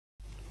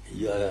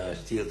You are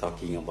still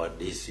talking about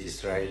this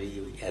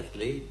Israeli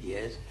athlete,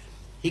 yes.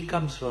 He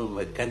comes from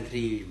a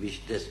country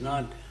which does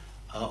not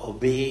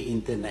obey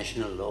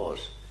international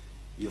laws.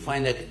 You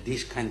find that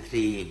this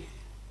country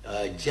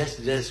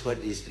just does what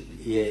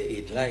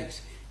it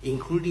likes,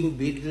 including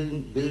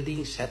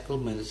building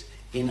settlements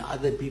in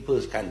other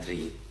people's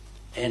country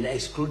and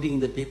excluding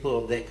the people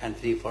of that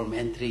country from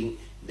entering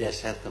their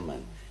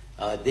settlement.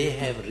 They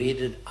have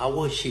raided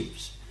our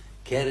ships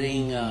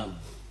carrying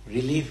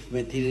relief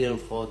material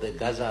for the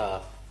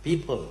Gaza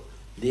people.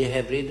 They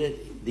have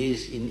raided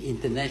this in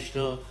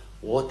international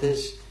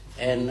waters,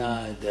 and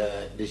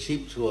the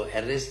ships were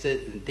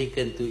arrested and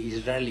taken to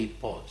Israeli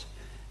ports.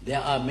 There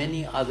are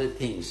many other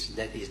things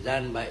that is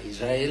done by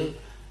Israel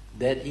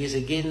that is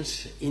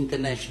against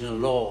international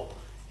law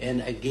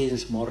and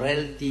against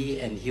morality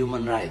and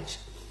human rights.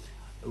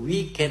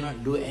 We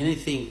cannot do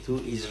anything to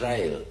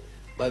Israel,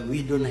 but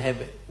we don't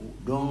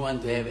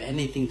want to have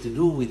anything to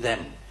do with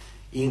them,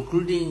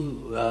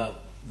 including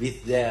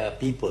with their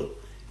people.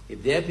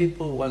 If their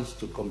people wants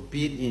to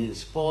compete in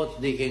sports,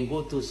 they can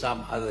go to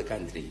some other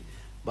country.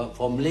 But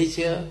for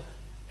Malaysia,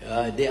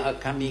 they are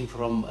coming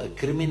from a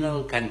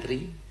criminal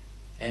country,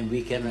 and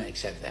we cannot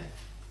accept them.